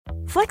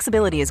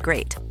Flexibility is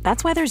great.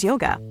 That's why there's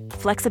yoga.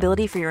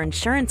 Flexibility for your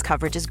insurance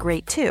coverage is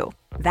great too.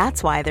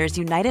 That's why there's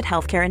United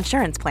Healthcare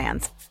Insurance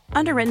Plans.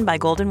 Underwritten by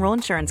Golden Rule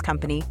Insurance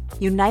Company,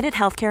 United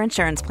Healthcare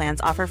Insurance Plans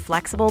offer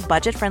flexible,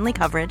 budget-friendly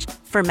coverage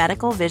for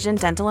medical, vision,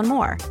 dental, and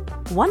more.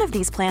 One of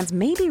these plans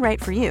may be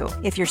right for you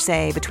if you're,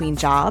 say, between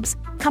jobs,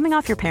 coming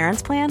off your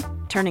parents' plan,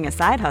 turning a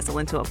side hustle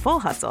into a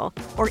full hustle,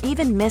 or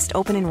even missed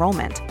open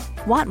enrollment.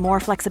 Want more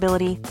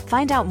flexibility?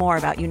 Find out more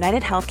about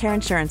United Healthcare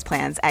Insurance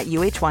Plans at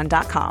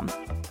uh1.com.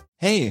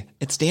 Hey,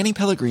 it's Danny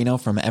Pellegrino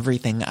from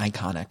Everything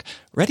Iconic.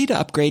 Ready to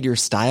upgrade your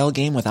style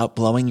game without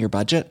blowing your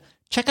budget?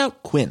 Check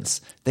out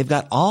Quince. They've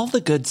got all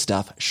the good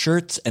stuff,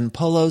 shirts and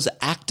polos,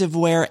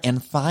 activewear,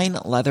 and fine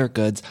leather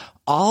goods,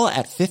 all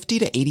at 50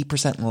 to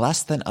 80%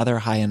 less than other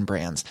high-end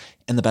brands.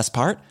 And the best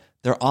part?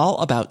 They're all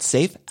about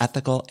safe,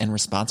 ethical, and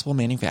responsible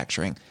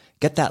manufacturing.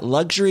 Get that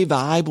luxury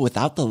vibe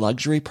without the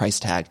luxury price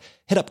tag.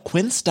 Hit up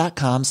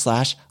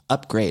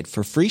quince.com/upgrade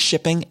for free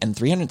shipping and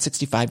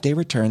 365-day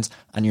returns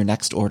on your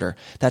next order.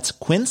 That's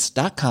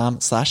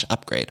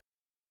quince.com/upgrade.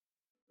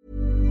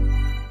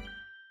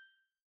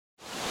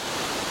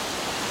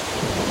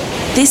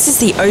 This is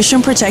the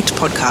Ocean Protect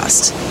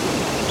podcast,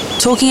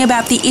 talking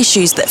about the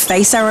issues that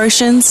face our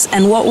oceans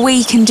and what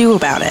we can do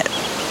about it.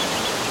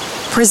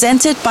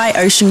 Presented by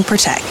Ocean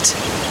Protect,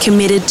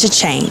 committed to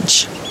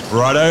change.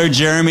 Righto,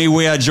 Jeremy,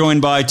 we are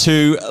joined by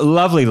two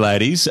lovely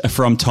ladies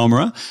from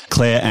Tomra,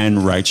 Claire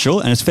and Rachel.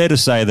 And it's fair to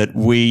say that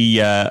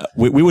we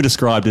were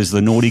described as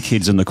the naughty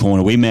kids in the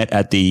corner. We met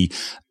at the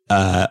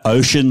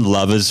Ocean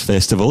Lovers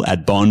Festival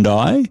at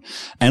Bondi.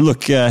 And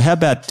look, how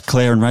about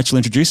Claire and Rachel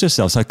introduce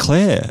yourselves? So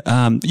Claire,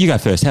 you go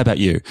first. How about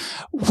you?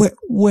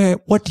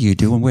 What do you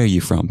do and where are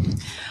you from?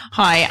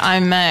 Hi,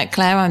 I'm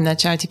Claire. I'm the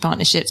Charity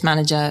Partnerships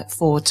Manager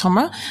for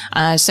Tomra.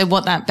 So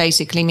what that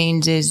basically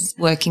means is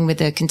working with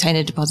the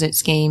Container Deposit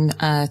Scheme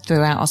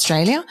throughout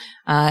Australia,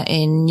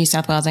 in New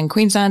South Wales and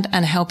Queensland,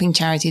 and helping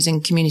charities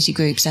and community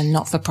groups and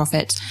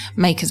not-for-profits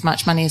make as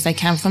much money as they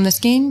can from the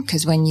scheme.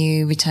 Because when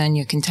you return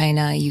your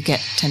container, you get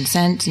 10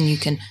 cents and you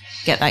can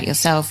get that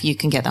yourself. You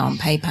can get that on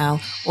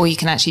PayPal, or you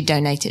can actually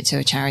donate it to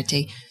a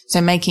charity. So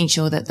making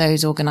sure that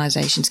those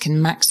organisations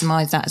can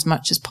maximise that as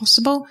much as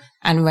possible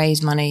and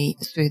raise money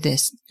through the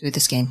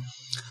scheme.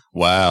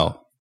 Wow.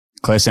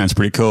 Claire sounds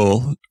pretty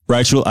cool.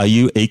 Rachel, are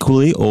you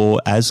equally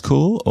or as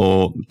cool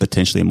or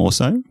potentially more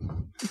so?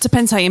 It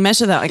depends how you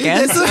measure that, I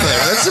guess.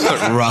 That's a bit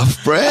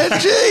rough, Brad.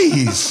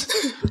 Jeez.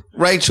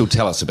 Rachel,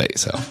 tell us about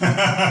yourself.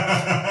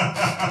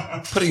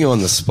 Putting you on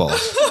the spot.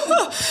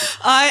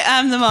 I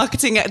am the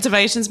Marketing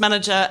Activations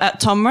Manager at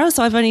Tomra,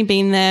 so I've only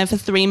been there for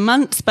 3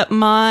 months, but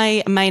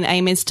my main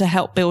aim is to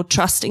help build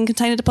trust in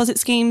container deposit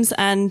schemes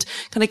and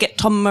kind of get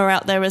Tomra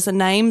out there as a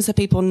name so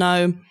people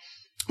know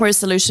we're a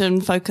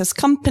solution-focused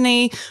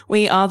company.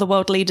 We are the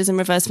world leaders in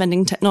reverse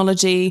vending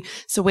technology,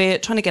 so we're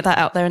trying to get that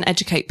out there and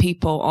educate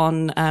people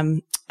on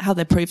how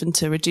they're proven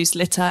to reduce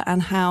litter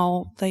and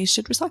how they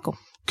should recycle.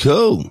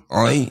 Cool.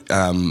 I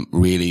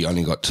really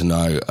only got to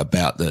know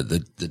about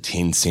the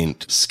 10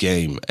 cent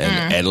scheme in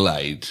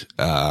Adelaide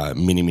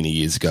many, many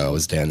years ago. I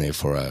was down there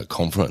for a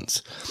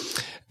conference.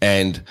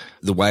 And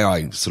the way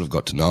I sort of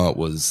got to know it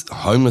was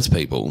homeless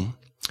people,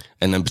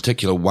 and in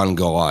particular one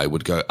guy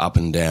would go up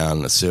and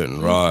down a certain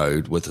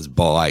road with his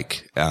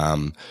bike.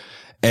 And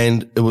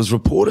it was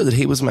reported that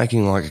he was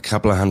making like a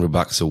couple of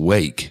 $100 a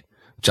week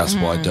just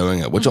by doing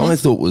it, which I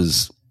thought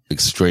was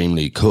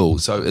extremely cool.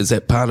 So is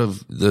that part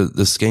of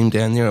the scheme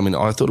down there? I mean,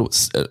 I thought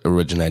it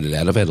originated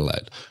out of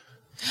Adelaide.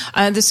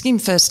 The scheme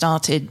first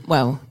started,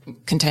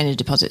 container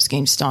deposit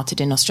scheme started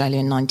in Australia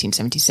in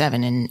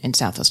 1977 in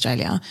South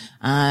Australia.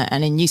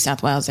 And in New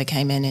South Wales, they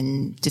came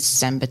in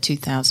December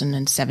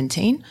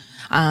 2017.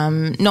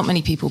 Not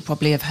many people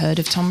probably have heard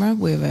of Tomra.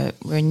 We're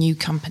a new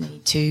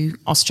company to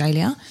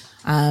Australia.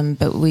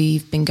 But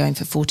we've been going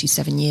for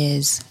 47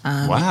 years.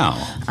 Wow.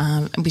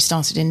 And we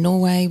started in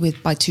Norway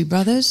by two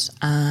brothers,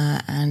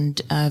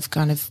 and I've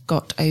kind of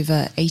got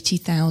over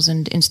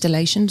 80,000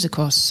 installations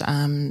across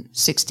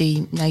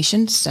 60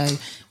 nations. So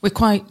we're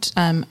quite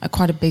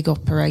a big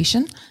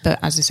operation. But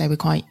as I say, we're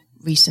quite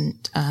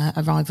recent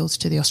arrivals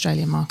to the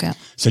Australian market.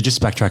 So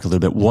just backtrack a little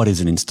bit. What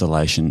is an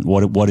installation?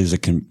 What is a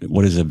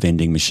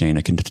vending machine,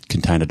 a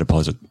container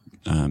deposit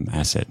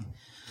asset?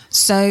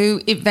 So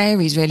it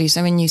varies really.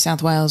 So in New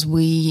South Wales,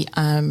 we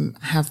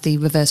have the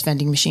reverse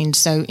vending machine.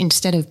 So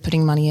instead of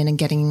putting money in and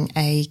getting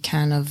a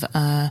can of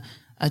a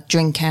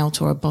drink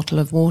out or a bottle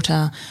of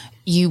water,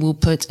 you will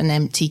put an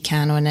empty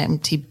can or an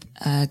empty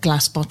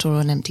glass bottle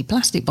or an empty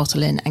plastic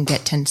bottle in and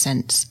get 10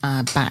 cents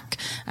back.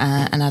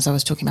 And as I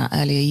was talking about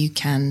earlier, you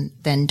can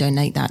then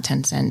donate that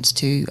 10 cents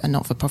to a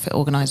not-for-profit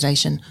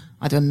organisation,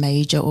 either a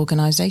major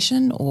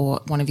organisation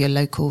or one of your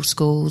local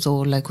schools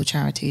or local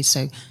charities.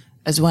 So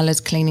as well as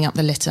cleaning up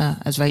the litter,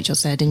 as Rachel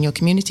said, in your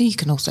community, you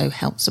can also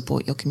help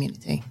support your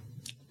community.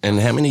 And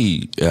how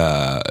many,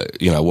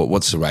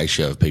 what's the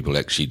ratio of people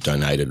actually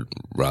donated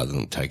rather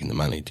than taking the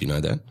money? Do you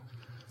know that?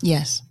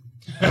 Yes.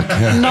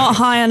 Okay. Not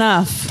high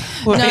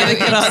enough. Would be the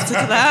good answer to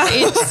that.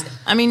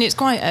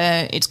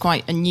 It's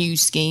quite a new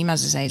scheme.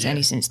 As I say, it's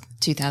only since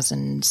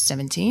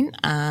 2017,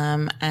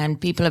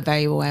 and people are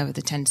very aware of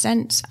the 10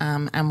 cents,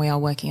 and we are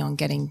working on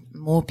getting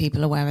more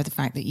people aware of the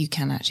fact that you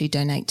can actually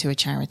donate to a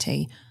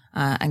charity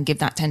and give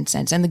that 10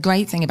 cents. And the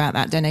great thing about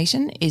that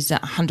donation is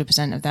that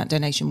 100% of that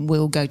donation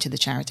will go to the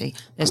charity.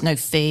 There's no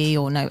fee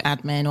or no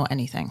admin or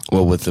anything.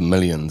 Well, with the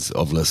millions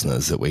of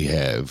listeners that we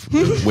have,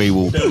 we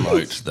will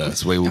promote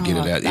this. We will get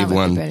it out.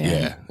 Everyone,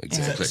 yeah,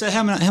 exactly. So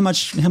how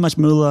much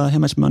moolah, how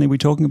much money are we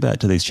talking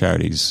about to these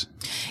charities?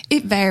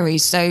 It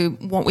varies. So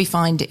what we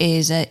find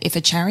is if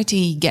a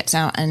charity gets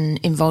out and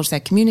involves their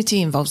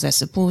community, involves their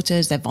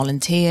supporters, their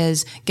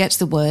volunteers, gets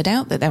the word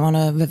out that they're on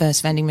a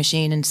reverse vending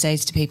machine and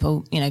says to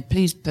people,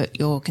 please put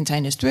your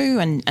containers through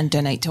and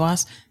donate to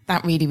us,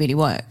 that really, really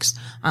works.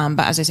 But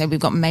as I said, we've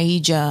got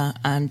major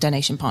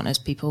donation partners,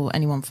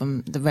 anyone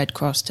from the Red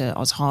Cross to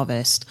Oz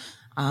Harvest,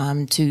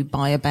 to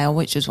Buy a Bale,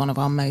 which was one of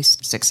our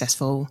most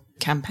successful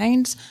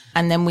campaigns.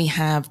 And then we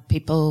have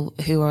people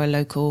who are a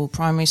local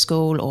primary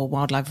school or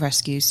wildlife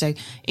rescue. So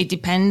it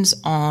depends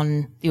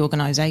on the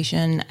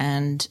organisation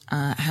and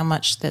how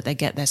much that they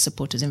get their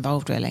supporters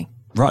involved, really.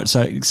 Right.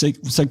 So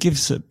give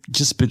us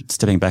just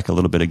stepping back a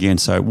little bit again.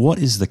 So what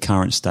is the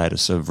current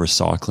status of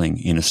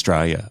recycling in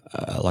Australia?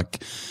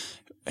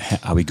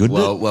 Are we good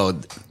with it? Well,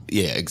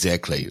 yeah,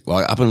 exactly.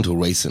 Like up until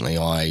recently,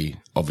 I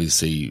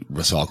obviously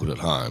recycled at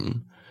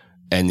home.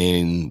 And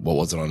then, what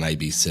was it on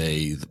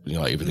ABC?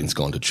 Everything's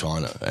gone to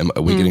China.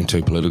 Are we getting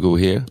too political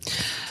here?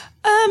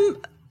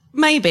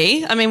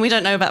 Maybe. I mean, we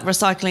don't know about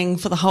recycling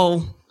for the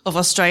whole of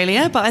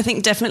Australia, but I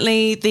think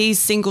definitely these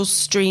single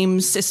stream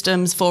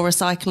systems for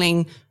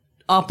recycling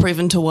are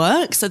proven to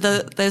work. So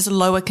there's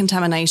lower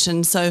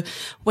contamination. So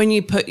when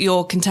you put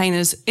your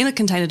containers in a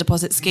container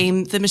deposit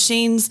scheme, the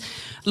machines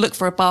look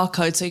for a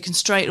barcode, so you can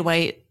straight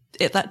away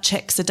that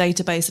checks a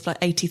database of like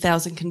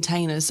 80,000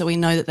 containers. So we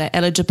know that they're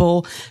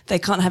eligible. They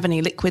can't have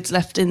any liquids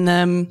left in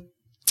them.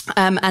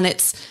 And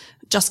it's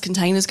just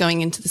containers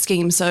going into the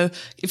scheme. So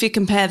if you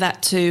compare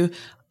that to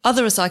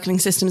other recycling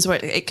systems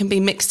where it can be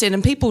mixed in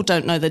and people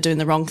don't know they're doing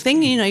the wrong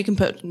thing. You can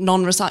put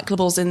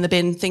non-recyclables in the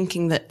bin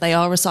thinking that they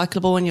are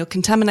recyclable and you're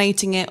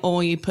contaminating it,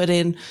 or you put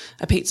in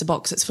a pizza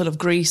box that's full of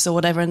grease or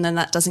whatever and then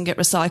that doesn't get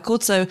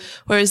recycled. So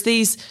whereas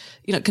these,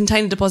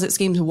 container deposit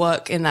schemes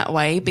work in that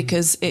way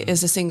because it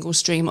is a single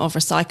stream of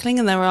recycling,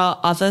 and there are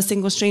other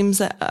single streams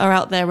that are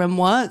out there and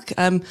work.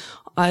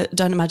 I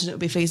don't imagine it would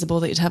be feasible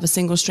that you'd have a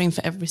single stream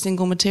for every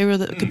single material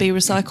that could be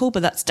recycled,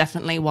 but that's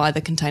definitely why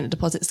the container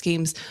deposit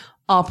schemes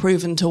are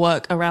proven to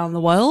work around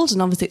the world.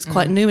 And obviously it's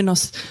quite new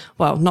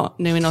not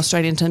new in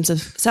Australia in terms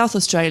of South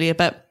Australia,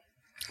 but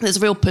there's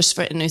a real push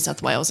for it in New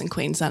South Wales and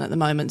Queensland at the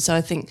moment. So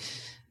I think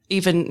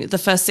even the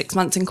first 6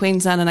 months in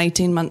Queensland and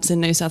 18 months in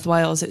New South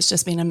Wales, it's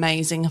just been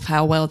amazing of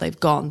how well they've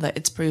gone, that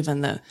it's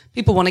proven that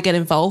people want to get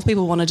involved,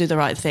 people want to do the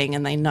right thing,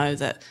 and they know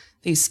that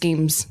these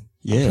schemes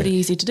are pretty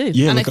easy to do.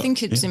 Yeah, and I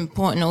think it's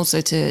important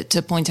also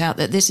to point out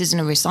that this isn't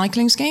a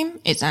recycling scheme.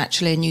 It's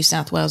actually a New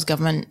South Wales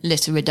government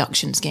litter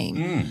reduction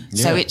scheme.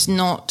 So it's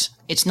not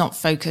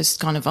focused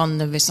kind of on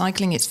the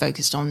recycling. It's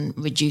focused on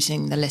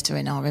reducing the litter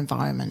in our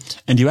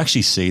environment. And do you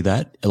actually see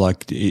that?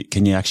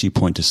 Can you actually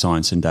point to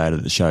science and data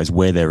that shows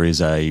where there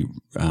is a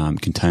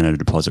container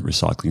deposit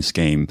recycling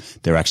scheme,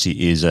 there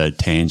actually is a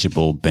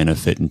tangible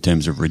benefit in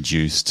terms of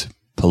reduced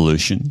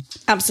pollution?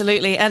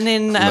 Absolutely. And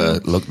in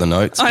look, the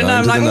notes. I know,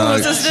 I'm like,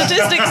 there's a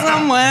statistic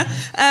somewhere.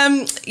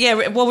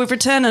 We've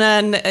returned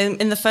and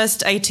in the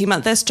first 18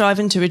 months, they're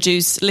striving to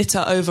reduce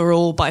litter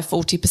overall by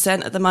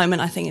 40%. At the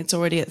moment, I think it's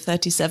already at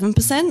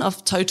 37%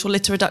 of total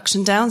litter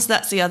reduction down. So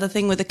that's the other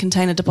thing with the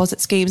container deposit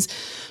schemes.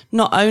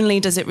 Not only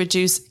does it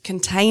reduce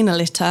container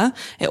litter,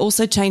 it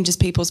also changes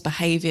people's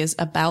behaviours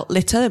about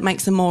litter. It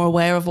makes them more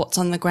aware of what's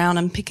on the ground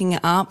and picking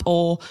it up,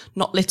 or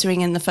not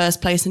littering in the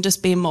first place and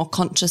just being more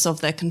conscious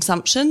of their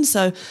consumption.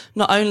 So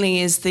not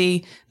only is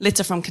the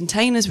litter from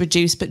containers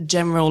reduced, but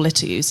general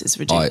litter use is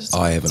reduced.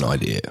 I have an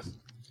idea.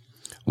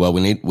 Well,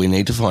 we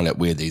need to find out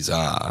where these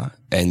are,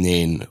 and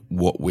then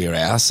where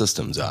our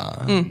systems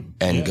are,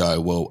 go,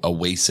 well, are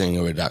we seeing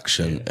a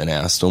reduction in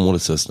our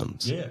stormwater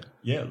systems? Yeah.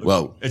 Yeah.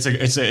 Well,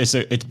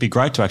 it'd be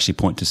great to actually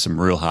point to some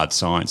real hard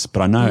science,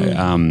 but I know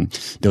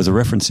there was a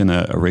reference in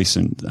a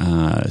recent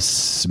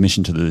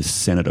submission to the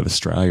Senate of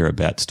Australia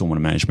about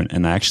stormwater management,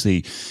 and they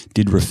actually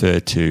did refer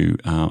to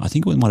I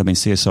think it might have been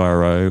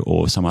CSIRO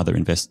or some other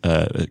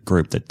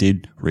group that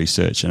did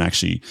research and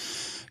actually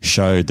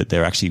showed that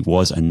there actually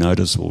was a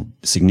noticeable,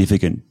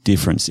 significant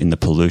difference in the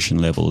pollution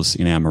levels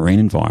in our marine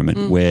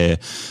environment where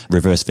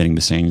reverse vending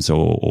machines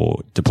or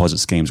deposit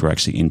schemes were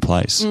actually in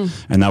place.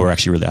 And they were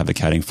actually really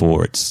advocating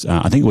for it.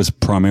 I think it was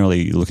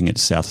primarily looking at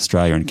South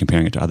Australia and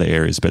comparing it to other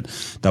areas, but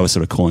they were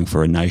sort of calling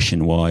for a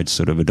nationwide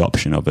sort of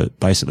adoption of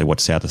it, basically what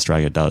South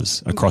Australia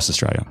does across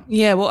Australia.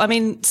 Yeah, well, I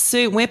mean,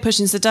 soon we're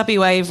pushing, so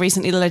WA,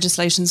 recently the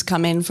legislation's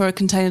come in for a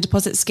container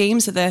deposit scheme,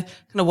 so they're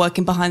kind of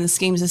working behind the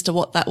schemes as to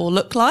what that will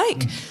look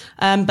like.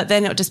 But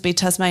then it'll just be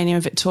Tasmania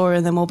and Victoria,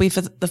 and then we'll be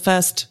for the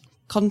first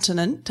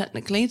continent,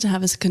 technically, to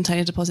have a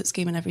container deposit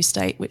scheme in every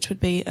state, which would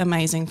be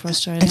amazing for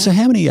Australia. And so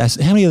how many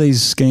of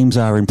these schemes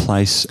are in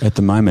place at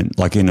the moment,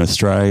 like in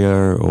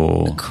Australia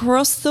or?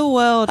 Across the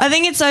world, I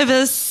think it's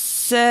over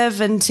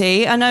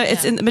 70. I know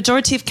it's in the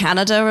majority of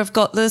Canada have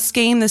got the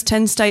scheme. There's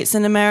 10 states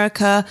in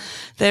America.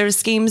 There are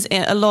schemes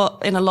in a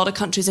lot of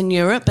countries in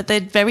Europe, but they're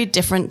very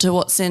different to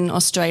what's in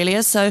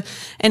Australia. So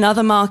in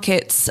other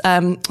markets,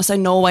 so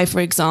Norway,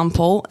 for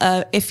example,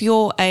 if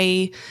you're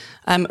a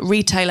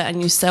retailer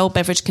and you sell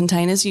beverage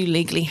containers, you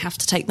legally have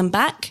to take them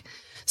back.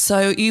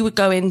 So you would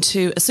go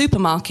into a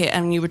supermarket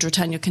and you would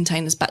return your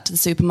containers back to the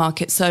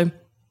supermarket. So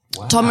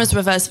Tomra's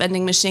reverse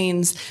vending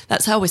machines,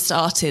 that's how we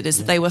started,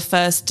 is they were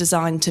first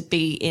designed to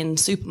be in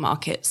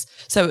supermarkets.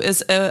 So it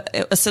was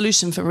a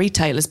solution for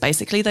retailers,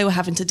 basically. They were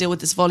having to deal with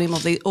this volume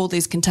of all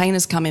these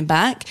containers coming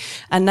back.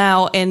 And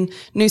now in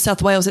New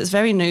South Wales, it's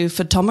very new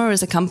for Tomra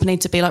as a company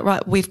to be like,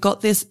 right, we've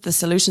got the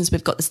solutions,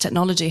 we've got this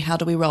technology, how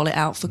do we roll it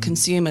out for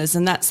consumers?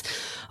 And that's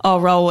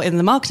our role in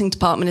the marketing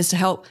department, is to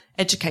help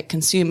educate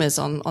consumers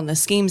on their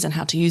schemes and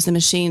how to use the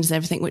machines and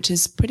everything, which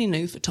is pretty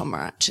new for Tomra,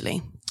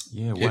 actually.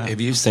 Yeah, wow.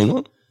 Have you seen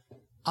one?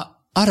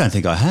 I don't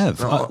think I have.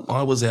 No,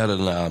 I was out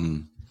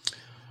in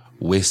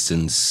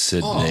Western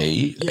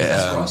Sydney.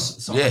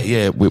 That's right.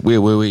 Yeah. Where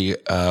we've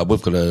got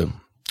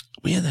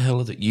where the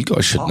hell is it? You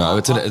guys should know.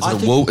 It's at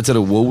a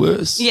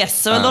Woolworths. Yes,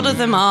 so a lot of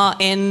them are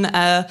in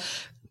a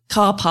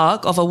car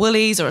park of a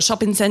Woolies or a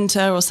shopping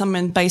centre or some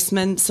in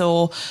basements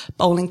or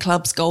bowling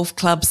clubs, golf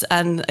clubs,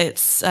 and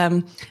it's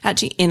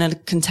actually in a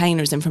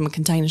container, is in from a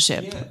container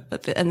ship,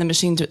 and the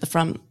machines are at the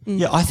front.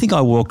 Yeah, I think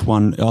I walked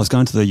one. I was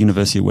going to the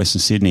University of Western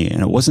Sydney,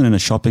 and it wasn't in a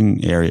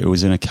shopping area; it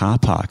was in a car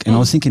park. And I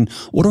was thinking,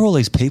 what are all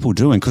these people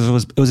doing? Because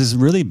it was this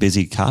really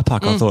busy car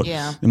park. I thought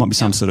there might be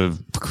some sort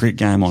of cricket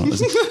game on it,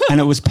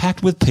 and it was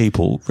packed with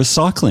people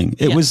recycling.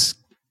 It was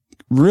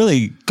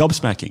really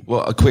gobsmacking.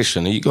 Well, a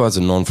question: are you guys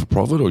a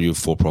non-for-profit or are you a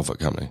for-profit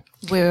company?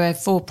 We're a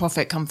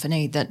for-profit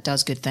company that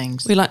does good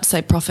things. We like to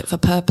say profit for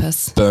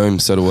purpose. Boom,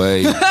 so do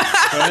we.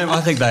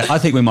 I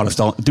think we might have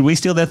stolen. Did we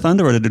steal their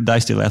thunder, or did they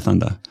steal our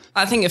thunder?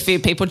 I think a few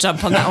people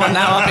jump on that one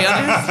now, I'll be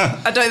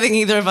honest. I don't think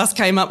either of us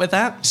came up with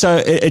that. So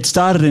it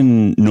started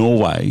in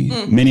Norway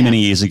many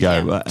years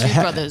ago. Two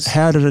brothers.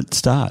 How did it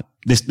start?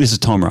 This is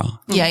Tomra.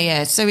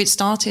 Yeah. So it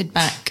started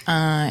back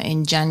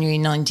in January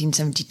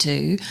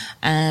 1972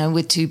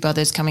 with two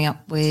brothers coming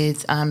up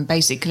with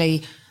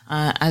basically,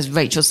 as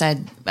Rachel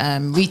said,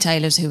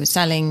 retailers who were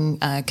selling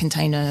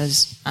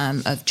containers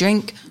of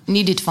drink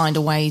needed to find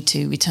a way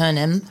to return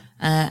them.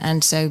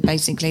 And so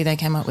basically they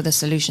came up with a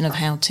solution of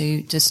how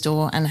to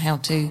store and how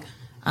to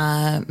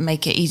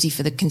make it easy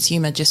for the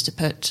consumer just to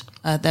put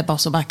their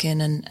bottle back in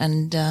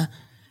and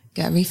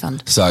get a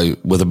refund. So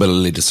with a bit of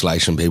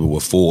legislation, people were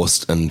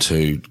forced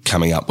into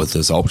coming up with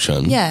this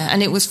option. Yeah,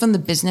 and it was from the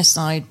business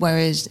side,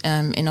 whereas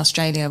in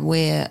Australia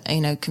we're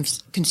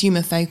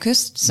consumer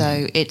focused.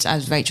 So it's,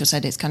 as Rachel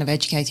said, it's kind of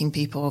educating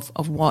people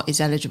of what is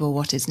eligible,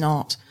 what is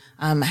not,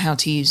 how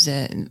to use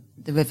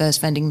the reverse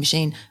vending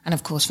machine, and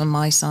of course from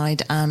my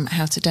side,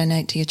 how to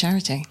donate to your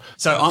charity.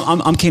 So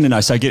I'm keen to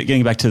know. So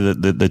getting back to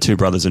the two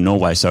brothers in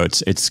Norway. So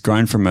it's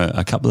grown from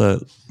a couple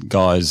of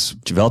guys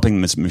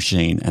developing this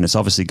machine, and it's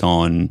obviously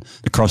gone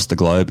across the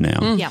globe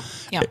now. Yeah.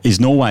 Is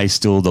Norway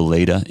still the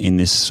leader in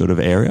this sort of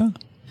area?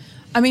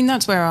 I mean,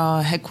 that's where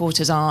our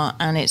headquarters are,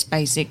 and it's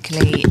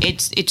basically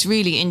it's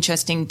really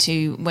interesting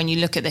to, when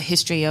you look at the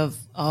history of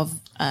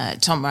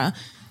Tomra.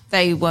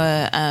 They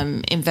were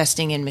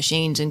investing in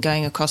machines and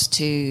going across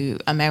to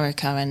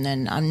America, and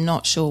then I'm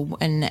not sure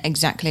when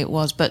exactly it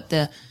was, but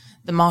the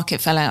market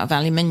fell out of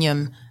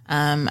aluminium,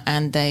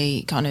 and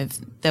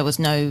there was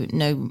no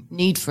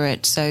need for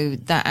it, so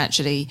that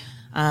actually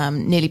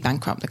nearly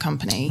bankrupted the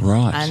company.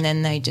 Right. And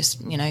then they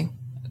just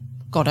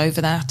got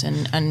over that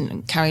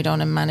and carried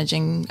on and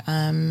managing,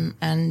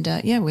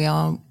 we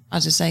are,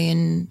 as I say,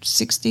 in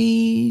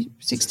 60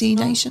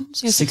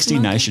 nations. Yeah, 60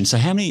 nations. So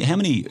how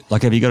many,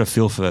 like, have you got a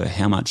feel for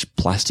how much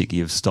plastic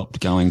you've stopped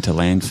going to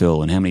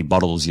landfill and how many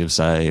bottles you've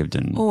saved?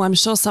 And I'm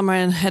sure somewhere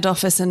in head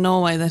office in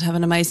Norway they'd have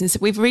an amazing.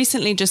 We've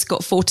recently just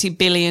got 40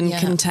 billion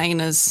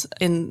containers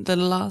in the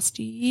last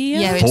year.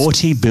 Yeah,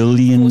 40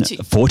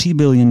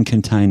 billion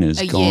containers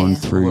gone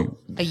through.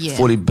 A year.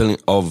 40 billion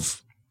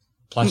of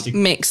Plastic.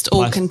 Mixed,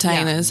 all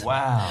containers. Yeah.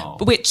 Wow.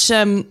 Which,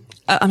 I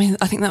mean,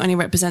 I think that only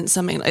represents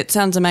something, it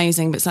sounds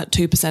amazing, but it's like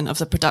 2% of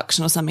the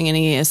production or something in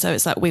a year. So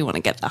it's like, we want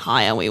to get the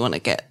higher, we want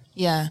to get.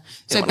 Yeah.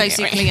 So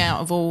basically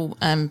out of all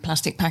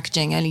plastic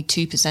packaging, only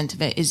 2%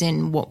 of it is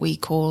in what we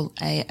call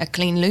a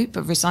clean loop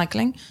of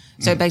recycling.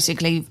 So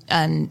basically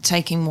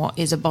taking what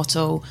is a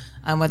bottle,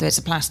 whether it's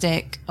a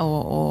plastic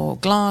or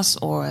glass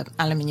or an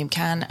aluminium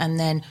can, and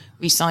then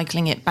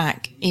recycling it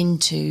back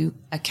into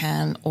a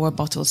can or a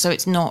bottle. So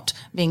it's not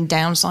being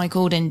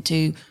downcycled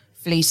into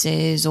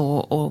fleeces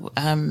or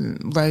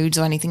roads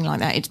or anything like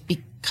that. It's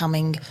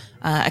becoming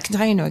a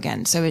container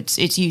again. So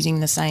it's using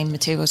the same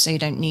material, so you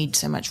don't need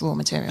so much raw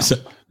material. So,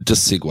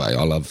 just segue.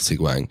 I love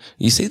segueing.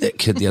 You see that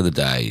kid the other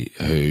day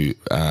who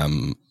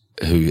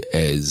who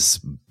has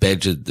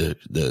badgered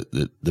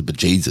the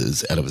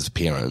bejesus out of his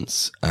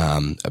parents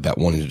about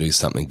wanting to do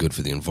something good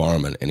for the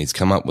environment, and he's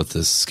come up with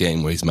this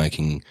scheme where he's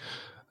making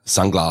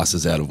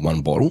sunglasses out of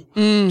one bottle.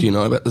 Do you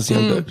know about this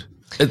young dude?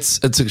 It's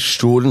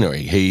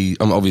extraordinary.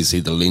 Obviously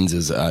the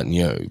lenses aren't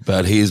new,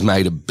 but he has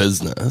made a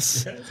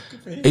business.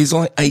 He's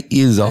like 8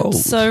 years old.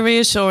 So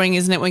reassuring,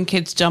 isn't it, when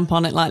kids jump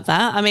on it like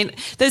that? I mean,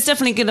 there's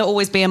definitely going to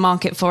always be a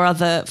market for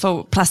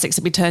plastics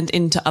to be turned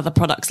into other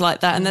products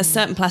like that. And there's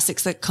certain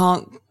plastics that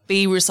can't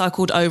be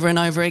recycled over and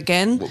over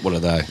again. What are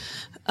they?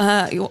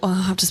 I'll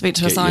have to speak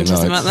to a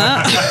scientist about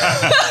that.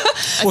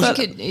 I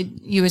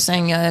think you were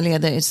saying earlier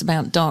that it's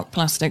about dark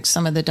plastics.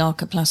 Some of the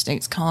darker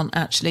plastics can't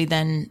actually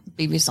then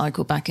be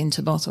recycled back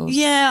into bottles.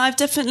 Yeah,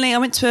 I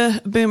went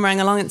to a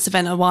Boomerang Alliance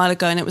event a while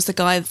ago, and it was the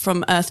guy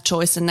from Earth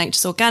Choice and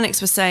Nature's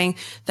Organics was saying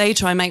they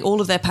try and make all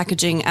of their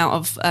packaging out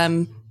of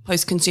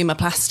post-consumer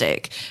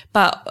plastic.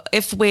 But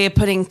if we're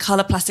putting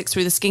colour plastics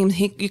through the scheme,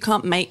 you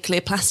can't make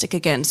clear plastic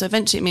again. So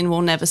eventually,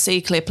 we'll never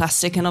see clear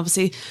plastic, and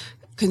obviously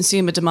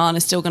consumer demand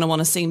is still going to want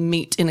to see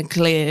meat in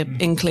clear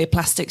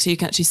plastic so you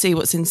can actually see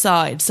what's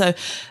inside. So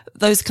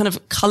those kind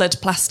of coloured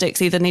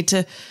plastics either need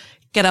to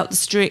get out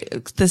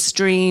the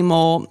stream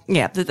or,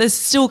 there's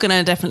still going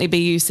to definitely be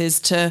uses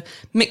to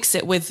mix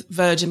it with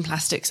virgin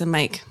plastics and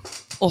make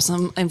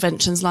awesome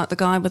inventions like the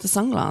guy with the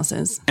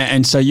sunglasses.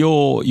 And so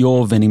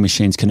your vending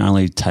machines can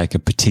only take a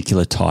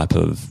particular type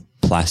of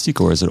plastic,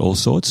 or is it all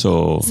sorts?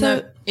 Or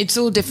so it's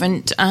all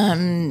different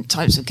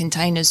types of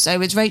containers.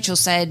 So as Rachel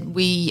said,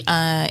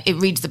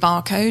 it reads the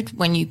barcode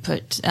when you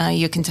put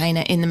your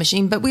container in the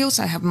machine, but we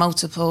also have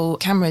multiple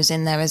cameras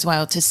in there as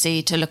well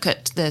to look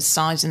at the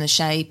size and the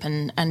shape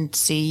and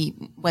see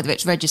whether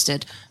it's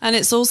registered. And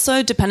it's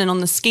also dependent on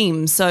the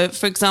scheme. So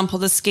for example,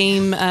 the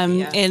scheme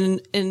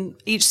in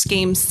each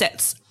scheme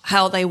sets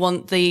how they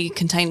want the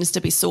containers to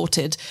be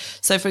sorted.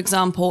 So, for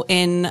example,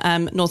 in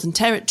Northern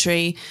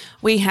Territory,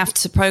 we have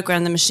to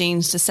program the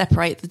machines to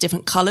separate the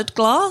different coloured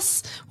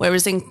glass,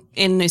 whereas in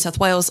New South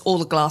Wales, all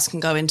the glass can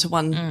go into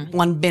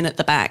one bin at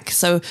the back.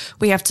 So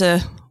we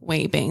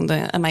being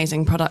the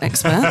amazing product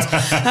experts,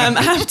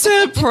 have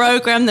to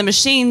program the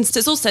machines.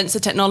 It's all sensor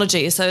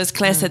technology. So as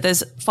Claire said,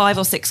 there's 5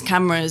 or 6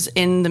 cameras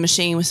in the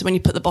machine. So when you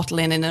put the bottle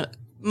in a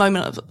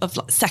moment of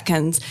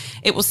seconds,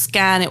 it will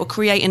scan, it will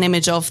create an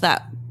image of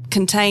that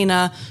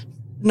container,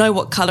 know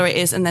what colour it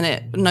is, and then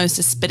it knows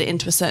to spit it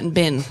into a certain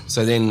bin.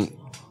 So then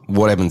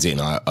what happens then?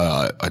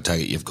 I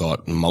take it you've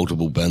got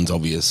multiple bins,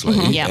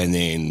 obviously, and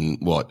then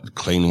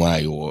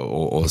Cleanaway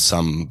or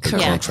some big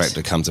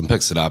contractor comes and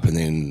picks it up and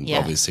then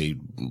obviously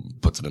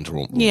puts it into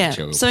raw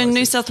material. So in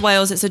New South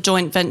Wales, it's a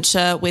joint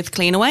venture with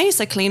Cleanaway.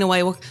 So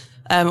Cleanaway will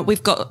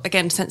we've got,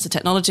 again, sensor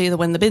technology that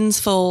when the bin's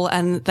full,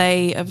 and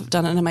they have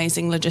done an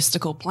amazing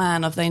logistical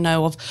plan they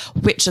know of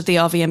which of the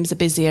RVMs are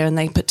busier, and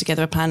they put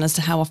together a plan as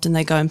to how often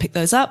they go and pick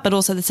those up. But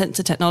also the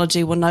sensor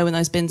technology will know when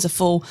those bins are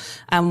full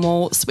and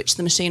will switch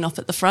the machine off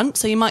at the front.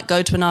 So you might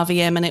go to an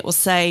RVM and it will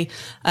say,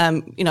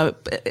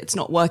 it's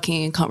not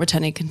working and can't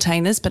return any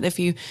containers. But if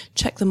you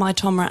check the My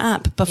Tomra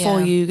app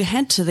before you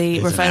head to the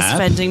reverse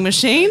vending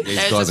machine,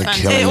 these guys are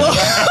killing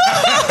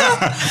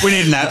it. We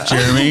need an app,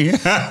 Jeremy.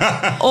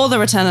 Or the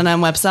Return on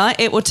Own website,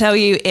 it will tell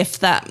you if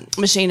that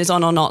machine is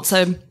on or not.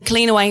 So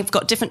Cleanaway have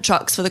got different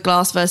trucks for the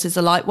glass versus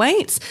the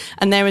lightweights,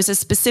 and there is a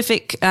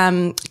specific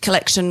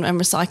collection and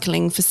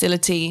recycling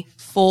facility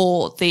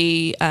for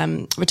the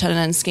Return on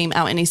Own scheme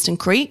out in Eastern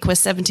Creek, where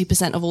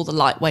 70% of all the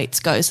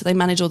lightweights go. So they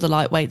manage all the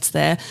lightweights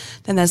there.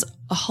 Then there's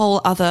a whole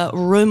other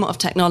room of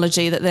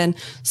technology that then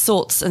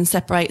sorts and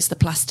separates the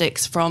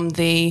plastics from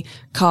the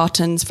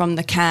cartons, from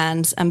the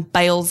cans, and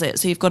bales it.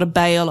 So you've got a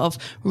bale of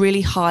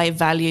really high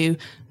value,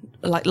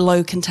 like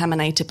low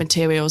contaminated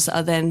materials that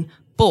are then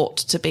bought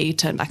to be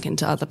turned back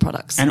into other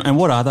products. And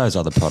what are those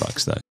other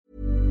products though?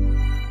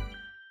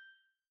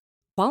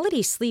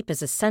 Quality sleep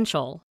is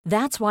essential.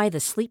 That's why the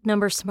Sleep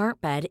Number Smart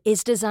Bed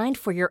is designed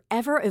for your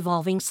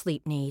ever-evolving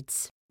sleep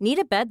needs. Need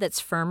a bed that's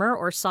firmer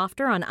or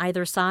softer on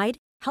either side?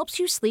 Helps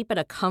you sleep at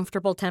a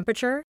comfortable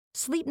temperature?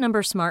 Sleep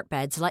Number Smart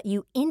Beds let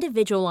you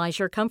individualize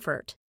your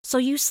comfort, so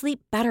you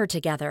sleep better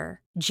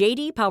together.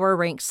 J.D. Power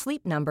ranks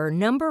Sleep Number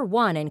number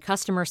 1 in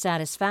customer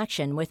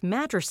satisfaction with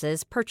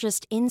mattresses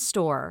purchased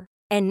in-store.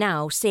 And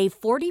now save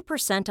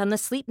 40% on the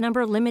Sleep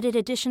Number Limited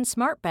Edition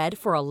Smart Bed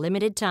for a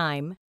limited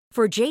time.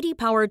 For J.D.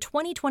 Power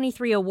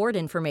 2023 award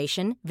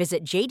information,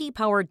 visit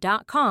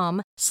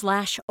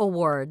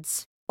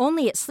jdpower.com/awards.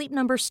 Only at Sleep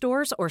Number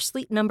stores or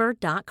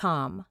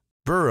sleepnumber.com.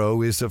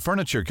 Burrow is a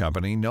furniture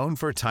company known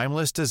for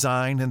timeless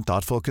design and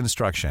thoughtful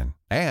construction,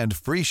 and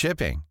free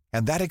shipping,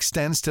 and that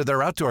extends to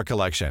their outdoor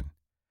collection.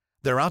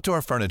 Their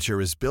outdoor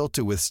furniture is built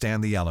to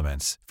withstand the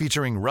elements,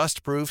 featuring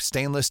rust-proof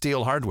stainless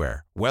steel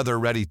hardware,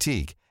 weather-ready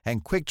teak,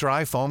 and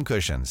quick-dry foam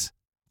cushions.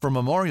 For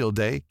Memorial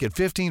Day, get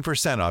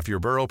 15% off your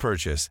Burrow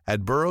purchase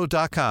at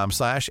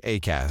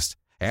burrow.com/ACAST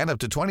and up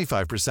to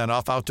 25%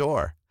 off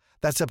outdoor.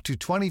 That's up to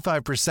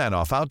 25%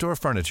 off outdoor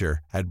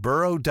furniture at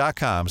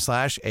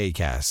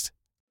burrow.com/ACAST.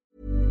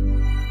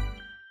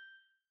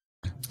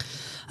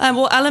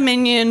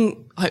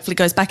 Aluminium hopefully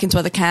goes back into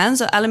other cans.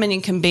 So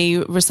aluminium can be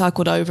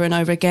recycled over and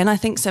over again. I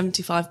think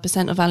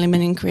 75% of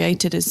aluminium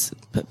created is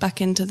put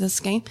back into the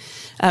scheme,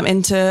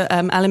 into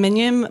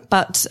aluminium,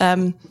 but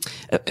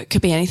it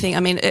could be anything. I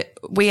mean,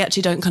 we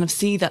actually don't kind of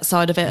see that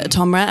side of it at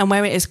Tomra, and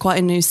where it is quite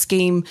a new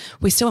scheme,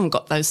 we still haven't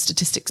got those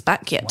statistics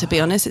back yet, to be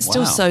honest. It's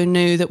still so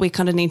new that we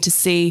kind of need to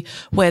see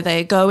where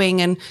they're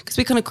going, and because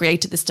we kind of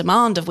created this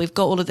demand of we've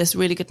got all of this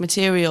really good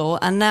material,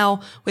 and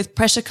now with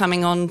pressure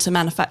coming on to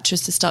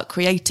manufacturers to start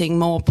creating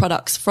more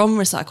products from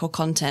recycled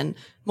content,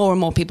 more and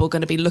more people are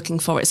going to be looking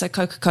for it. So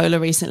Coca-Cola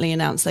recently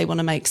announced they want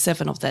to make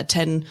 7 of their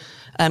 10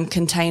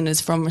 containers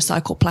from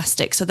recycled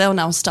plastic. So they'll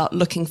now start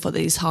looking for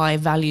these high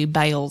value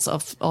bales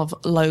of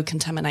low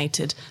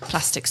contaminated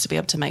plastics to be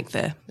able to make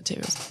their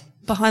materials.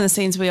 Behind the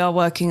scenes, we are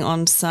working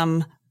on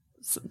some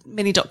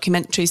mini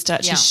documentaries to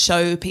actually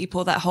show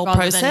people that whole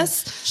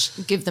process.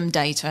 Give them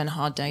data and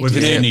hard data. We've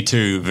been only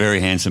 2 very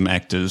handsome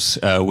actors.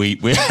 We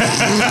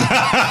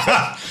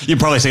you've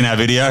probably seen our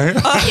video.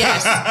 Oh,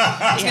 yes.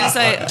 I was going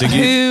to say,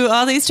 who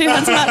are these 2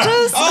 handsome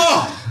actors?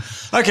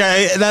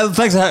 Okay,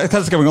 thanks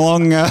for coming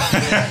along. I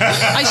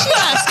should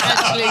ask,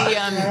 actually,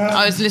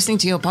 I was listening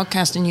to your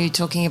podcast and you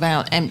talking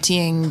about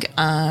emptying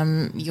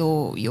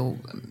your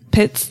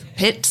pits.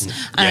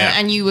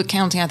 And you were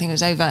counting, I think it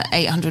was over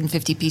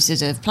 850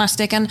 pieces of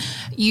plastic, and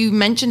you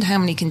mentioned how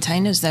many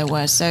containers there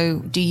were. So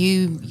do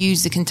you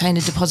use the container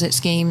deposit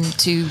scheme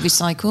to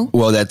recycle?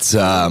 Well, that's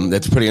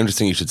pretty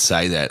interesting you should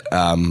say that.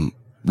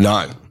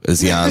 No is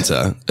the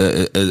answer,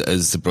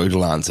 is the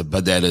brutal answer,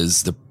 but that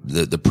is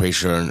the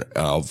pressure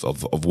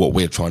of what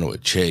we're trying to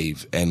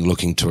achieve and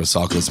looking to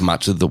recycle as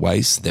much of the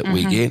waste that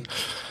we get.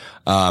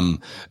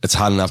 It's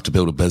hard enough to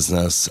build a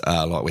business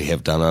like we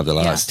have done over the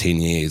last 10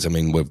 years. I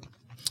mean,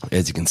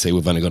 as you can see,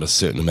 we've only got a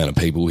certain amount of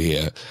people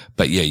here,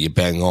 but yeah, you're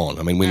bang on.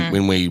 I mean,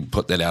 when we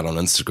put that out on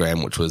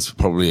Instagram, which was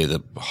probably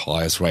the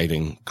highest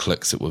rating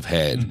clicks that we've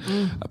had,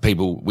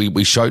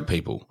 we showed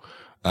people.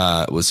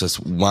 It was just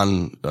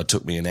it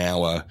took me an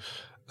hour,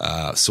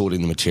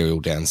 sorting the material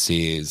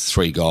downstairs,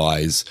 3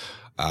 guys.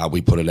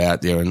 We put it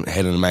out there and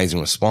had an amazing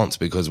response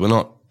because we're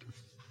not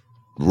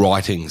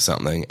writing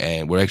something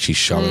and we're actually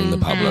showing the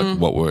public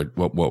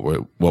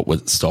what we're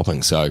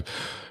stopping. So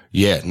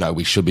yeah, no,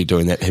 we should be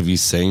doing that. Have you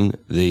seen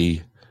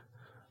the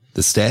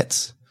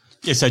stats?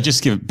 Yeah, so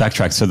just give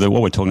backtrack. So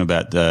what we're talking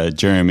about,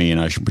 Jeremy and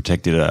Ocean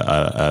Protected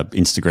a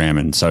Instagram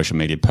and social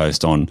media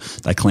post on,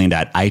 they cleaned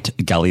out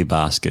 8 gully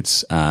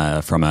baskets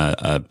from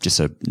just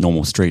a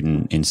normal street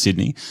in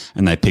Sydney,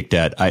 and they picked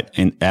out out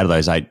of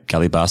those 8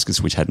 gully baskets,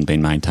 which hadn't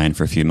been maintained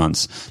for a few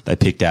months, they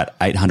picked out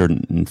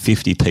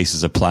 850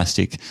 pieces of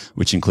plastic,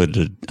 which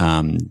included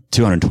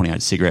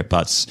 228 cigarette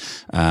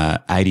butts,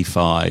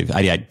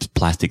 88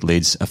 plastic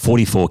lids,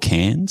 44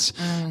 cans,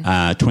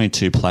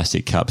 22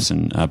 plastic cups,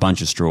 and a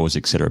bunch of straws,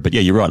 etc. But yeah,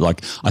 you're right.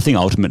 Like, I think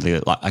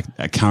ultimately,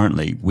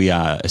 currently, we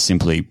are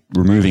simply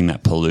removing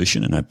that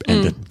pollution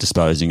and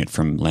disposing it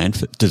from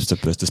landfill,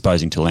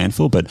 disposing to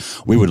landfill. But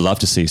we would love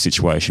to see a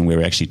situation where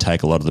we actually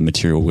take a lot of the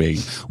material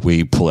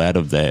we pull out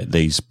of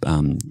these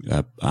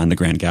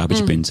underground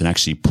garbage bins and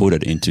actually put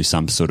it into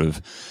some sort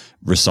of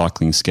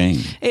recycling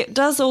scheme. It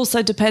does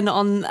also depend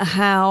on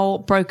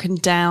how broken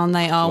down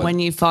they are when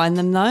you find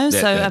them, though.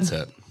 That's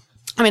it.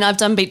 I mean, I've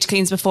done beach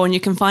cleans before, and you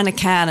can find a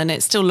can and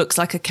it still looks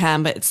like a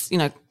can, but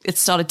it's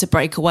started to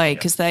break away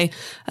because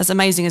as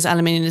amazing as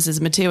aluminium is as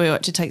a material, it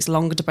actually takes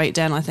longer to break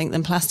down, I think,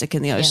 than plastic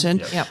in the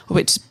ocean,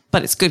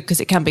 but it's good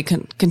because it can be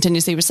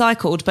continuously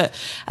recycled.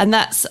 And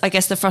that's, I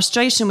guess, the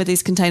frustration with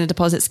these container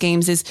deposit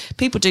schemes is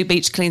people do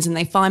beach cleans and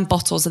they find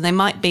bottles and they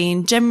might be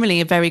in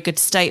generally a very good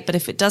state, but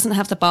if it doesn't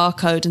have the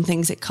barcode and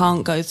things, it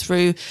can't go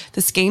through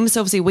the scheme. So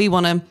obviously we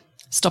want to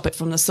stop it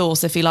from the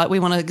source, if you like. We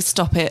want to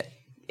stop it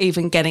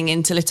even getting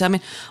into litter. I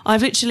mean,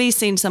 I've literally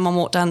seen someone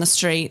walk down the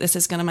street. This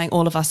is going to make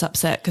all of us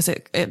upset because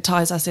it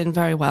ties us in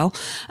very well.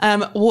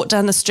 Walk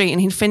down the street and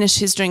he'd finished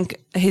his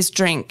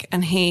drink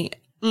and he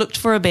looked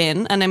for a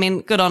bin, and I mean,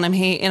 good on him.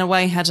 He, in a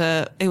way, had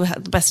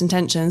the best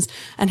intentions,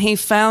 and he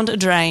found a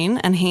drain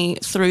and he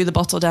threw the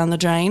bottle down the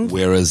drain.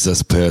 Where is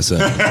this person?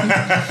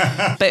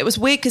 But it was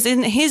weird because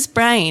in his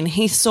brain,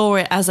 he saw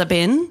it as a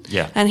bin,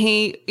 and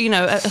he,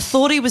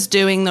 thought he was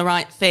doing the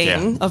right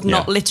thing of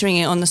not littering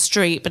it on the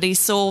street, but he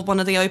saw one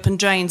of the open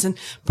drains and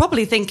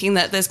probably thinking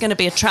that there's going to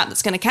be a trap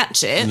that's going to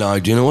catch it. No,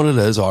 do you know what it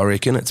is? I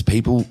reckon it's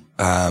people.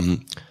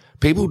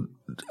 People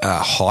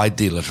hide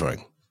their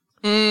littering.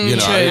 I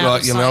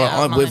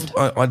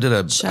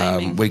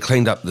did we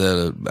cleaned up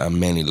the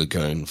Manly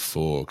Lagoon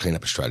for Clean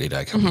Up Australia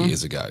Day a couple of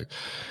years ago.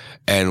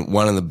 And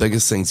one of the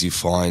biggest things you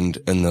find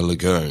in the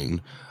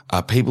lagoon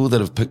are people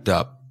that have picked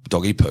up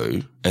doggy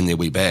poo in their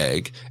wee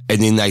bag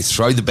and then they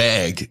throw the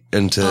bag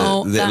into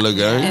that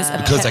lagoon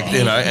because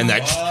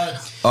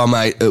Oh,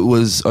 mate, it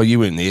was... Oh, you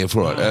weren't there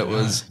for it. It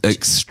was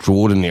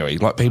extraordinary.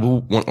 Like,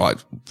 people want, like,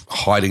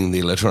 hiding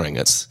their littering.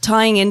 It's...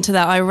 Tying into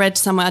that, I read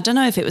somewhere, I don't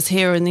know if it was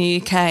here in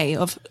the UK,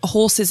 of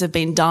horses have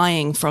been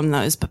dying from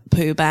those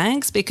poo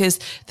bags because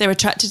they're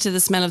attracted to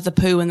the smell of the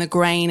poo and the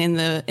grain in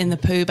the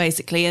poo,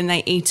 basically, and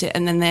they eat it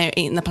and then they're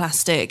eating the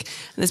plastic.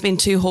 And there's been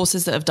 2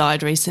 horses that have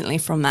died recently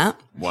from that.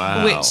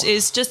 Wow. Which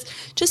is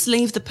just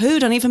leave the poo,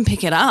 don't even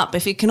pick it up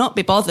if you cannot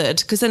be bothered,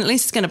 because then at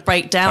least it's going to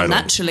break down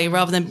naturally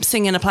rather than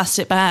sitting in a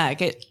plastic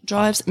bag. It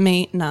drives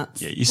me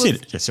nuts. Yeah, you said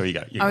it. Yeah, so you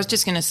go. I was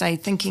just going to say,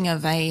 thinking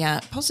of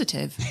a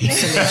positive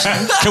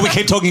solution. Can we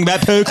keep talking about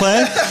poo,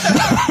 Claire?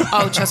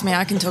 Oh, trust me,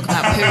 I can talk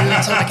about poo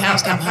until the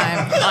cows come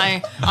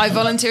home. I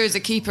volunteer as a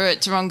keeper at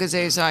Taronga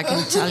Zoo, so I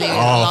can tell you a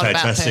lot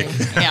fantastic.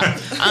 about poo.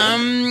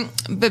 Yeah.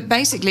 But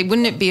basically,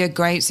 wouldn't it be a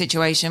great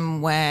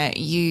situation where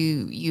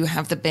you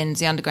have the bins,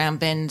 the underground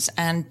bins,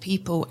 and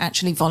people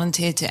actually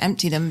volunteer to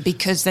empty them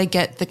because they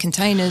get the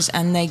containers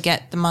and they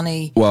get the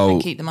money, they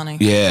keep the money?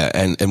 Yeah,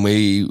 and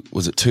we,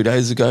 was it 2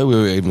 days ago, we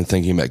were even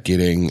thinking about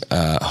getting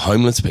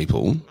homeless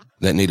people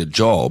that need a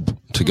job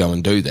to go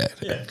and do that.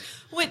 Yeah.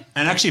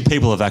 And actually,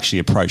 people have actually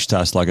approached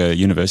us, like a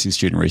university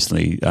student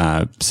recently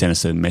sent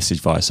us a message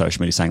via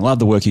social media saying, love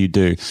the work you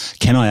do.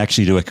 Can I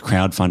actually do a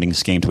crowdfunding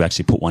scheme to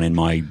actually put one in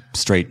my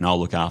street and I'll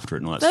look after it?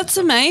 And all that That's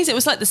amazing. It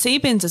was like the sea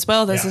bins as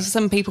well. There's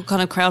some people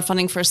kind of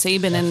crowdfunding for a sea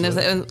bin, and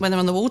when they're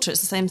on the water,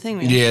 it's the same thing.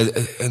 Really. Yeah,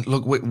 and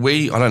look,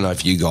 we I don't know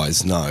if you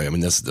guys know, I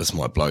mean, this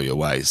might blow you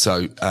away.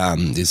 So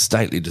there's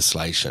state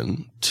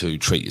legislation to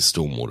treat your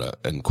stormwater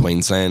in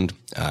Queensland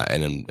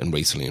and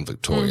recently in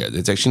Victoria.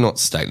 There's actually not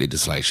state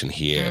legislation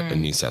here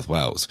in New South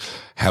Wales.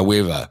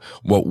 However,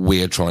 what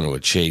we're trying to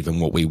achieve and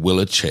what we will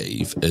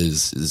achieve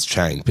is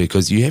change,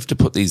 because you have to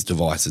put these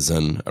devices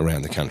in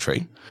around the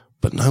country,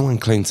 but no one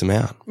cleans them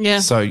out. Yeah.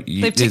 So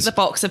they've ticked the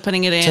box of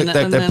putting it in.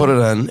 They put it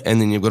in, and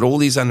then you've got all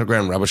these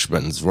underground rubbish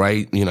bins,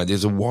 right? You know,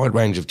 there's a wide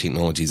range of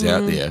technologies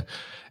out there,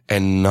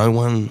 and no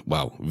one,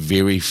 well,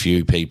 very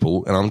few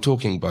people, and I'm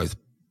talking both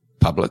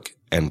public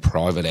and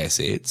private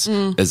assets,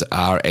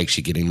 are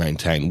actually getting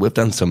maintained. We've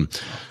done some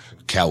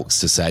calcs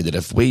to say that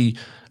if we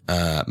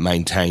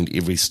maintained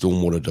every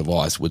stormwater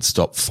device, would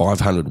stop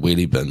 500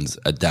 wheelie bins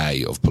a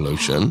day of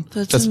pollution.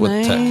 That's just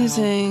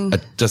amazing.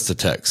 Just a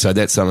tick. So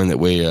that's something that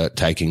we are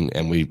taking,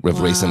 and we've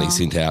recently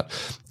sent out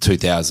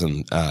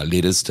 2,000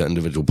 letters to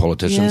individual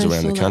politicians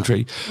around the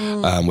country.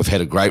 We've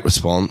had a great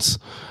response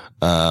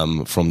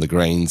from the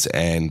Greens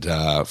and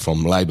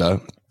from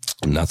Labor.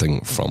 Nothing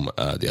from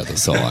the other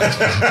side,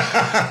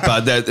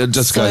 but that it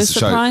just goes to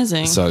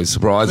show. So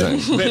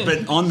surprising.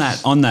 But on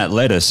that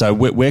letter, so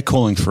we're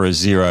calling for a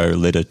 0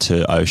 litter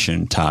to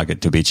ocean target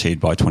to be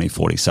achieved by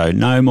 2040. So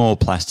no more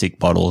plastic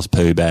bottles,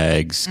 poo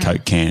bags,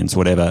 Coke cans,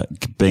 whatever,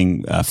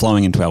 being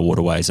flowing into our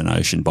waterways and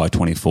ocean by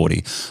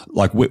 2040.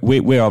 Like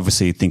we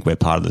obviously think we're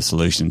part of the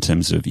solution in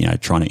terms of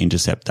trying to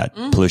intercept that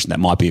pollution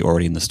that might be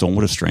already in the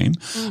stormwater stream.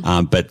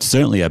 But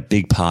certainly a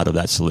big part of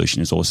that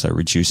solution is also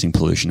reducing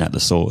pollution at the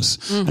source.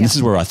 And this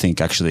is where I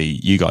think actually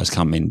you guys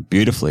come in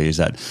beautifully, is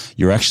that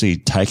you're actually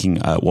taking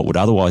what would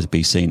otherwise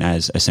be seen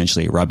as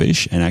essentially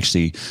rubbish and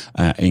actually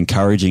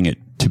encouraging it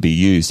to be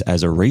used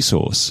as a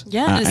resource.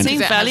 Yeah, and seeing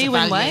value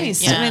in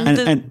waste. Yeah.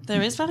 I mean,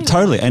 there is value.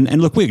 Totally.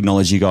 And look, we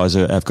acknowledge you guys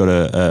have got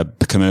a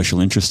commercial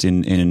interest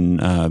in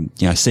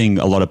seeing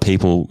a lot of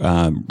people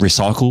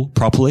recycle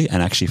properly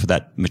and actually for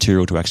that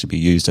material to actually be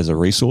used as a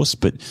resource.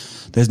 But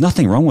there's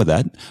nothing wrong with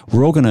that.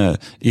 We're all going to,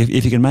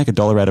 if you can make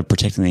 $1 out of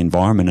protecting the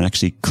environment and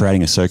actually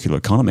creating a circular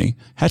economy,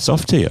 hats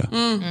off to you.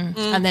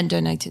 And then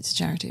donate it to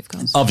charity, of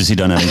course. Obviously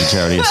donating to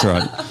charity, that's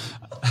right.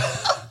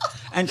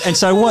 And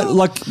so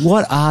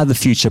what are the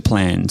future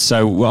plans?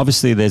 So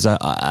obviously there's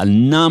a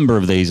number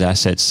of these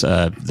assets,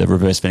 the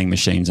reverse vending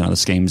machines and other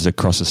schemes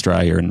across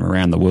Australia and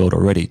around the world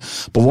already.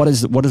 But what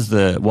is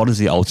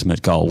the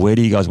ultimate goal? Where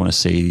do you guys want to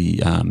see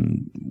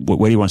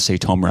where do you want to see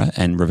TOMRA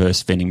and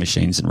reverse vending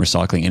machines and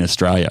recycling in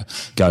Australia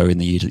go in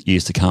the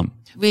years to come?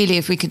 Really,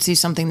 if we could see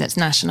something that's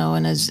national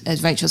and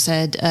as Rachel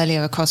said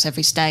earlier, across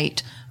every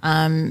state.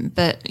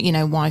 But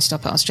why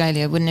stop at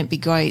Australia? Wouldn't it be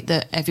great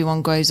that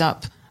everyone grows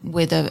up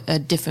with a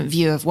different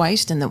view of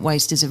waste, and that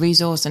waste is a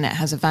resource and it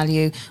has a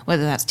value,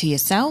 whether that's to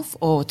yourself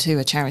or to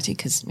a charity,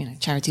 because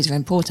charities are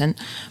important.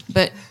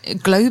 But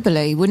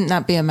globally, wouldn't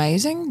that be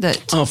amazing?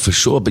 Oh, for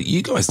sure. But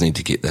you guys need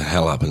to get the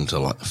hell up into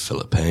like the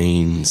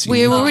Philippines.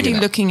 We're already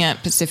looking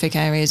at Pacific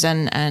areas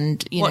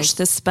and watch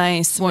this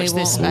space. Watch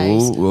this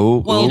space.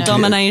 World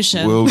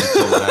domination.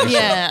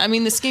 Yeah, I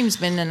mean the scheme's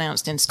been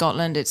announced in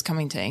Scotland. It's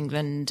coming to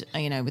England.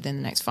 Within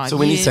the next 5 years. So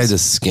when you say the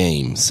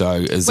scheme, so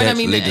is that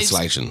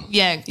legislation?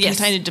 Yeah, yes.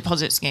 Container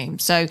deposit scheme.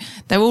 So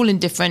they're all in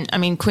different. I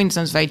mean,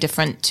 Queensland's very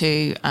different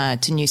to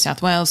New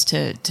South Wales,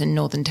 to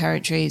Northern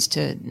Territories,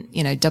 to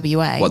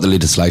WA. What the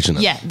legislation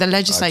is? Yeah, the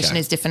legislation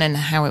is different in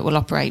how it will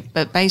operate.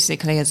 But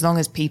basically, as long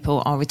as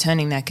people are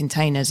returning their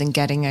containers and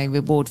getting a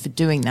reward for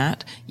doing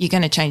that, you're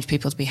going to change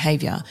people's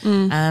behaviour.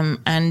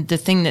 And the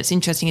thing that's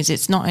interesting is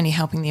it's not only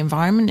helping the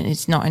environment and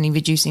it's not only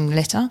reducing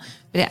litter,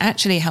 but it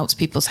actually helps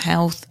people's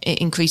health. It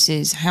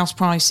increases house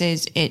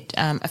prices. It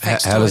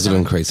affects How does it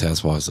increase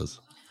house prices?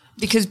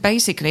 Because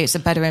basically it's a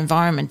better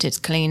environment, it's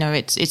cleaner,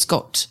 it's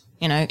got,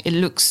 it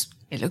looks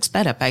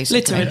better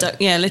basically.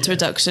 Litter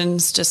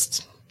reductions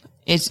just...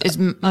 It's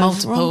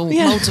multiple,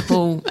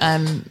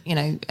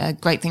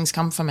 great things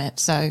come from it.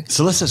 So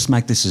let's just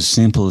make this as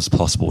simple as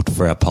possible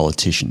for our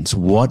politicians.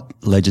 What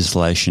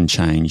legislation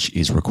change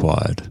is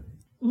required?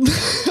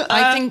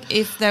 I think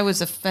if there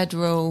was a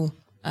federal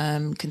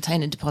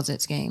container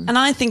deposit scheme. And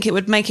I think it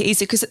would make it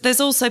easier because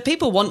there's also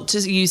people want to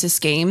use a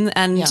scheme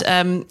and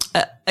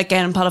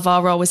again, part of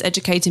our role is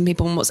educating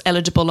people on what's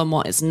eligible and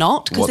what is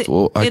not. But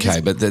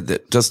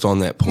just on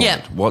that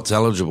point, what's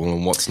eligible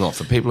and what's not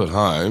for people at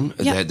home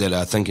that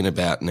are thinking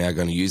about now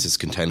going to use this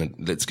container,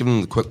 let's give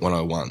them the quick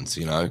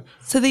 101s,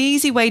 So the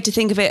easy way to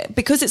think of it,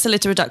 because it's a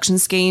litter reduction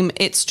scheme,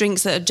 it's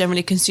drinks that are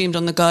generally consumed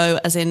on the go,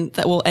 as in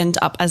that will end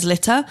up as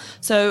litter.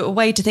 So a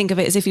way to think of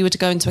it is if you were to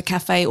go into a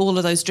cafe, all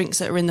of those drinks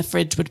that are in the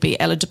fridge would be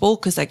eligible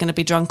because they're going to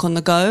be drunk on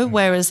the go,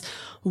 whereas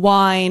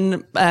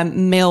wine,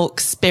 milk,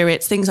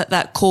 spirits, things like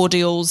that,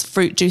 cordials,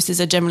 fruit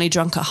juices are generally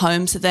drunk at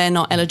home, so they're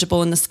not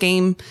eligible in the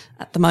scheme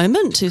at the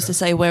moment. Who's to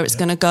say where it's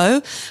going to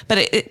go?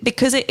 But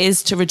because it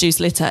is to reduce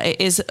litter, it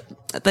is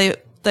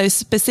those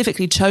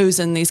specifically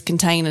chosen these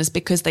containers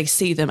because they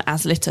see them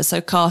as litter.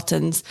 So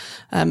cartons,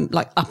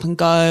 like Up and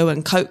Go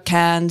and Coke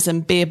cans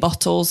and beer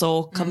bottles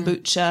or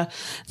kombucha,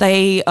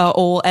 they are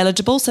all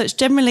eligible. So it's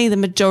generally the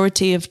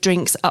majority of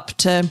drinks up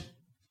to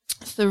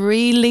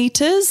 3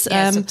 litres.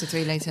 Yes, up to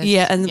 3 litres.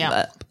 Yeah,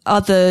 and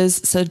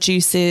others, so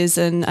juices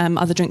and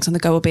other drinks on the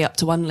go will be up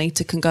to 1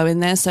 litre can go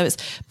in there. So it's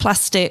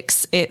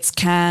plastics, it's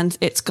cans,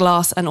 it's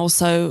glass, and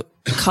also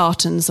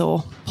cartons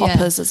or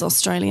poppers, as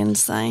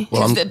Australians say.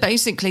 Well,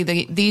 basically,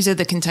 these are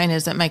the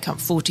containers that make up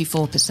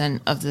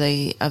 44% of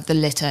the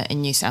litter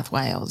in New South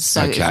Wales.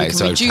 So if we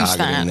can reduce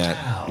that.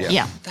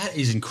 That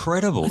is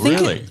incredible. I think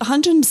really,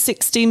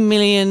 160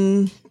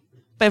 million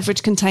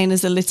beverage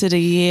containers are littered a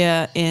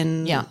year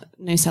in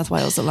New South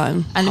Wales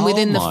alone. And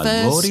within the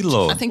first, Lordy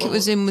Lord. I think it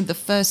was in the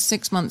first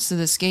 6 months of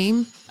the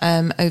scheme,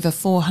 over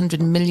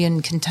 400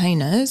 million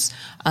containers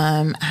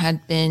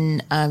had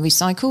been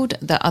recycled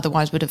that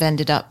otherwise would have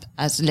ended up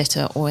as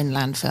litter or in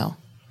landfill.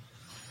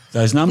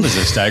 Those numbers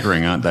are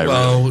staggering, aren't they?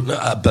 Well,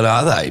 but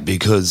are they?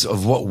 Because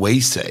of what we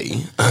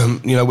see,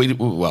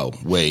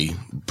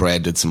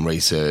 Brad did some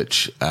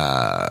research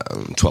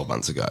 12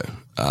 months ago,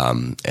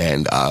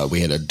 and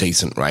we had a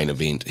decent rain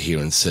event here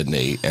in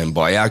Sydney, and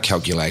by our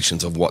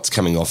calculations of what's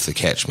coming off the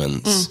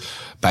catchments,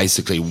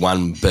 basically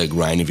one big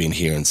rain event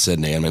here in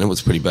Sydney, I mean, it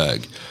was pretty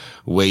big.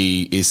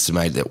 We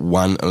estimate that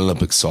one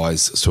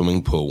Olympic-sized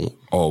swimming pool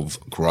of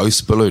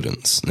gross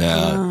pollutants.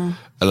 Now,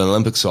 an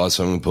Olympic-sized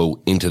swimming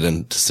pool entered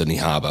into Sydney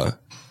Harbour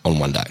on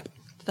one day.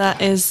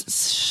 That is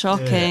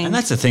shocking. And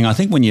that's the thing. I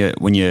think when you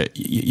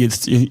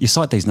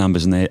cite these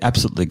numbers and they're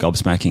absolutely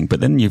gobsmacking, but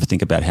then you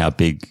think about how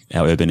big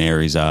our urban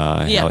areas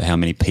are, how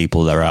many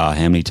people there are,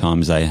 how many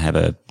times they have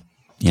a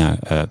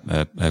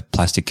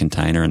plastic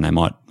container and they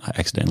might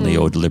accidentally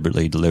or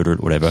deliberately deliver it,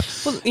 whatever.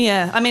 Well,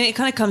 I mean, it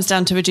kind of comes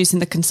down to reducing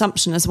the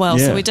consumption as well.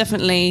 So we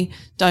definitely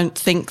don't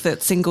think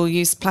that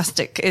single-use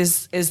plastic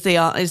is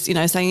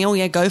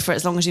saying, go for it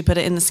as long as you put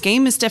it in the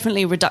scheme. It's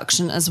definitely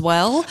reduction as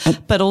well,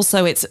 but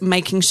also it's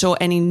making sure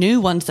any new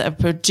ones that are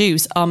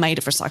produced are made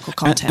of recycled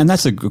content. And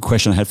that's a good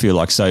question I had for you.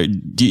 Like, so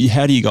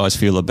how do you guys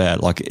feel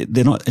about, like,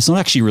 it's not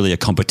actually really a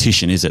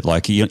competition, is it?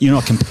 Like, you're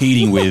not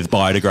competing with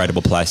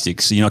biodegradable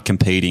plastics. You're not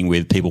competing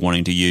with people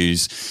wanting to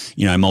use,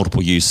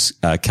 multiple use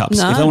cups.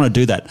 No. If they want to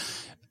do that,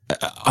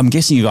 I'm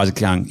guessing you guys are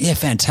going,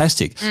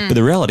 fantastic. But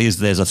the reality is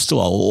there's still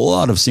a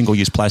lot of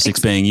single-use plastics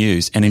being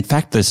used. And in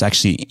fact, there's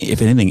actually,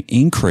 if anything,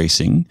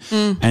 increasing.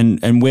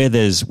 And where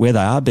they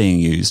are being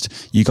used,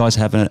 you guys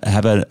have an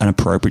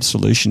appropriate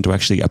solution to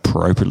actually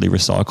appropriately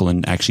recycle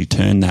and actually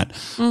turn that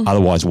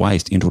otherwise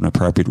waste into an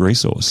appropriate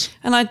resource.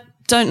 And I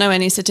don't know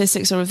any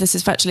statistics or if this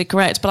is factually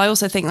correct, but I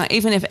also think that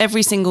even if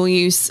every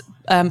single-use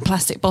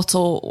plastic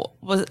bottle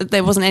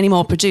there wasn't any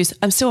more produced,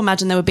 I still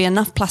imagine there would be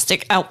enough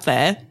plastic out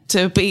there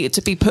to be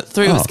put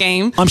through a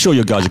scheme. I'm sure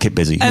your guys are kept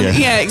busy.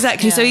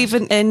 Exactly. Yeah. So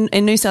even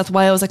in New South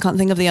Wales, I can't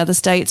think of the other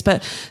states,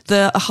 but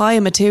the higher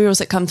materials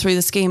that come through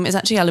the scheme is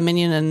actually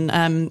aluminium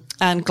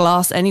and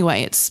glass.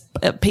 Anyway, it's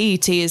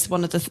PET is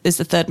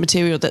the third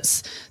material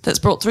that's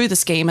brought through the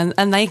scheme,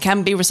 and they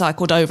can be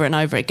recycled over and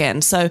over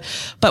again. So,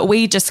 but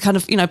we just kind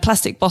of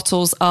plastic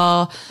bottles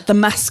are the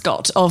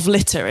mascot of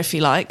litter, if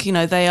you like.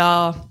 They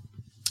are.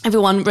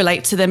 Everyone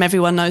relates to them.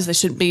 Everyone knows they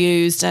shouldn't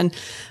be used, and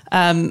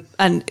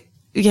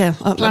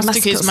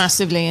plastic is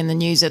massively in the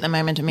news at the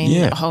moment. I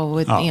mean, the whole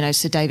with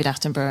Sir David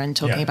Attenborough and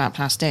talking about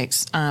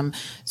plastics.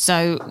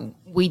 So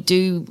we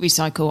do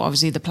recycle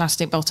obviously the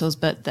plastic bottles,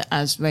 but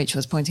as Rachel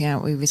was pointing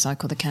out, we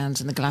recycle the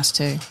cans and the glass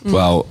too.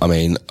 Well, I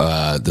mean,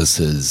 this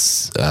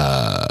is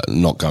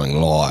not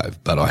going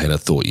live, but I had a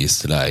thought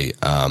yesterday.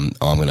 I'm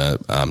going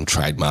to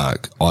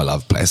trademark "I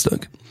love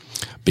plastic"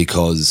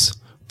 because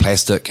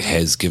plastic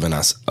has given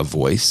us a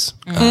voice.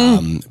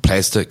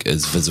 Plastic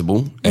is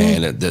visible,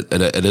 and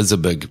it is a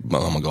big,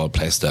 oh my God,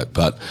 plastic.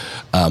 But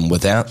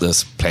without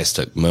this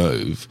plastic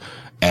move,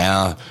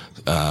 our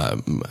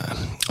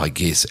I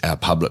guess our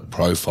public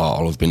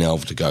profile of being able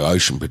to go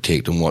Ocean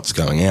Protect and what's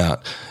going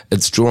out,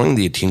 it's drawing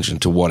the attention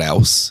to what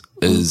else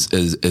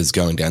is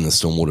going down the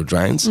stormwater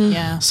drains.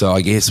 Yeah. So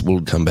I guess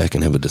we'll come back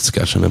and have a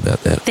discussion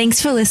about that.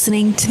 Thanks for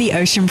listening to the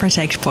Ocean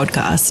Protect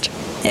podcast.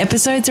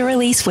 Episodes are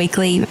released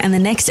weekly, and the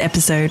next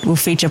episode will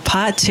feature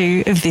part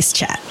 2 of this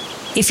chat.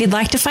 If you'd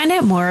like to find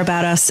out more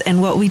about us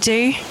and what we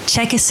do,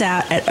 check us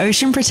out at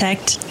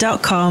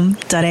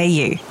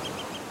oceanprotect.com.au.